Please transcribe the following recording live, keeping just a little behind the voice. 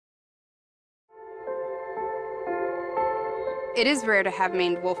It is rare to have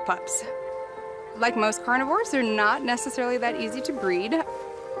maned wolf pups. Like most carnivores, they're not necessarily that easy to breed.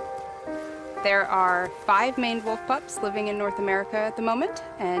 There are 5 maned wolf pups living in North America at the moment,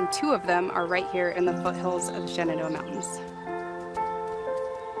 and 2 of them are right here in the foothills of the Shenandoah Mountains.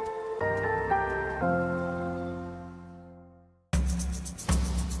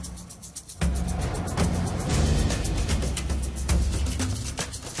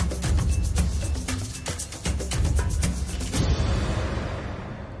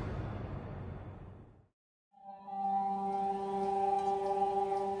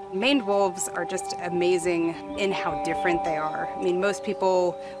 Maned wolves are just amazing in how different they are. I mean, most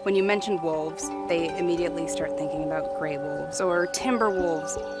people, when you mention wolves, they immediately start thinking about gray wolves or timber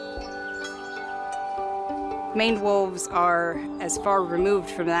wolves. Maned wolves are as far removed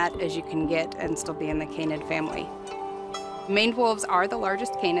from that as you can get and still be in the canid family. Maned wolves are the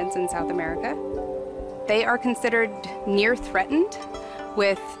largest canids in South America. They are considered near threatened,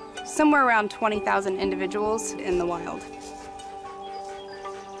 with somewhere around 20,000 individuals in the wild.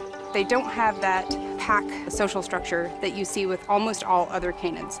 They don't have that pack social structure that you see with almost all other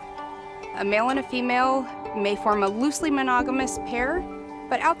canids. A male and a female may form a loosely monogamous pair,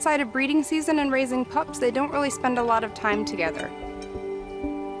 but outside of breeding season and raising pups, they don't really spend a lot of time together.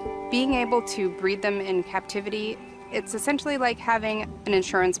 Being able to breed them in captivity, it's essentially like having an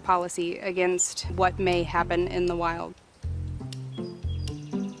insurance policy against what may happen in the wild.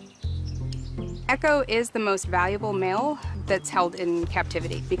 Echo is the most valuable male that's held in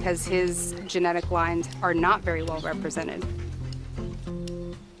captivity because his genetic lines are not very well represented.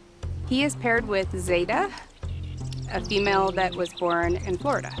 He is paired with Zayda, a female that was born in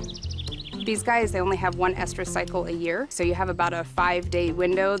Florida. These guys, they only have 1 estrus cycle a year, so you have about a 5-day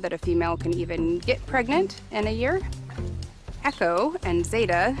window that a female can even get pregnant in a year. Echo and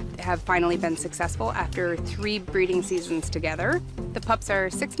Zayda have finally been successful after 3 breeding seasons together. The pups are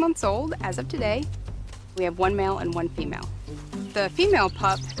 6 months old as of today. We have 1 male and 1 female. The female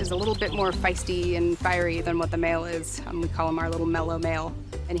pup is a little bit more feisty and fiery than what the male is. We call him our little mellow male.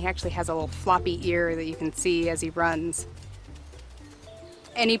 And he actually has a little floppy ear that you can see as he runs.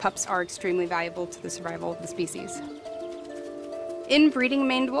 Any pups are extremely valuable to the survival of the species. In breeding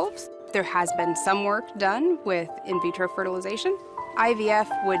maned wolves, there has been some work done with in vitro fertilization.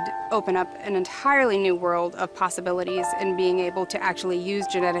 IVF would open up an entirely new world of possibilities in being able to actually use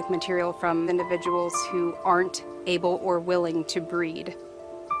genetic material from individuals who aren't able or willing to breed.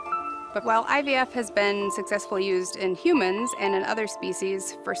 But while IVF has been successfully used in humans and in other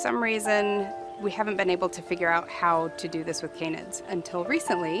species, for some reason, we haven't been able to figure out how to do this with canids until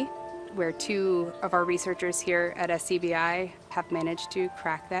recently, where 2 of our researchers here at SCBI have managed to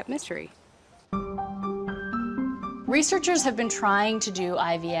crack that mystery. Researchers have been trying to do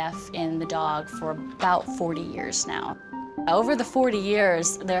IVF in the dog for about 40 years now. Over the 40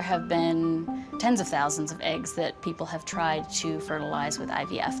 years, there have been tens of thousands of eggs that people have tried to fertilize with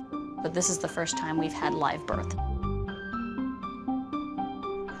IVF. But this is the first time we've had live birth.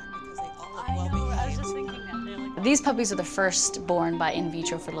 These puppies are the first born by in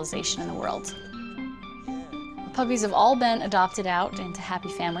vitro fertilization in the world. The puppies have all been adopted out into happy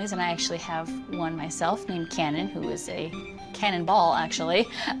families, and I actually have one myself named Cannon, who is a cannonball, actually,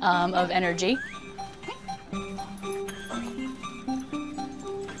 of energy.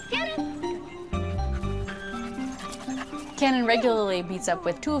 Cannon regularly meets up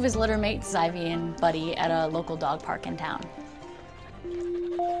with 2 of his litter mates, Ivy and Buddy, at a local dog park in town.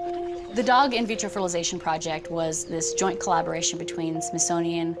 The Dog In Vitro Fertilization Project was this joint collaboration between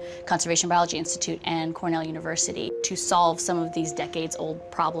Smithsonian Conservation Biology Institute and Cornell University to solve some of these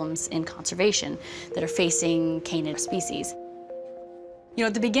decades-old problems in conservation that are facing canid species. You know,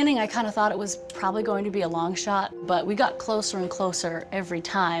 at the beginning, I kind of thought it was probably going to be a long shot, but we got closer and closer every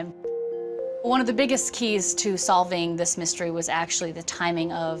time. One of the biggest keys to solving this mystery was actually the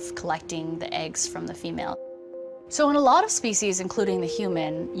timing of collecting the eggs from the female. So in a lot of species, including the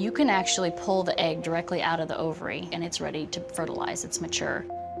human, you can actually pull the egg directly out of the ovary and it's ready to fertilize, it's mature.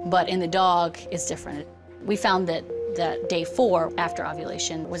 But in the dog, it's different. We found that day 4 after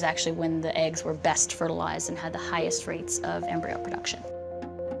ovulation was actually when the eggs were best fertilized and had the highest rates of embryo production.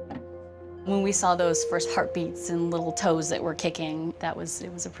 When we saw those first heartbeats and little toes that were kicking, it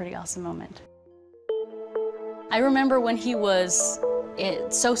was a pretty awesome moment. I remember when he was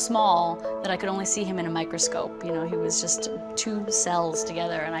so small that I could only see him in a microscope. You know, he was just 2 cells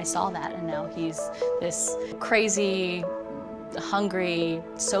together, and I saw that, and now he's this crazy, hungry,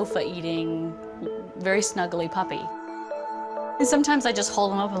 sofa-eating, very snuggly puppy. And sometimes I just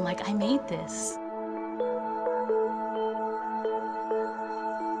hold him up and I'm like, I made this.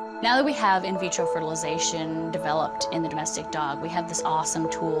 Now that we have in vitro fertilization developed in the domestic dog, we have this awesome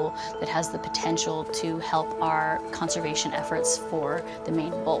tool that has the potential to help our conservation efforts for the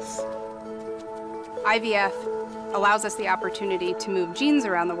Maine wolf. IVF allows us the opportunity to move genes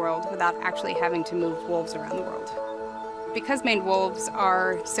around the world without actually having to move wolves around the world. Because Maine wolves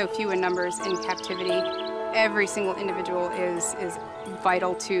are so few in numbers in captivity, every single individual is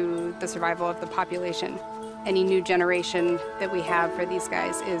vital to the survival of the population. Any new generation that we have for these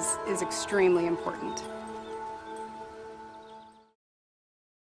guys is extremely important.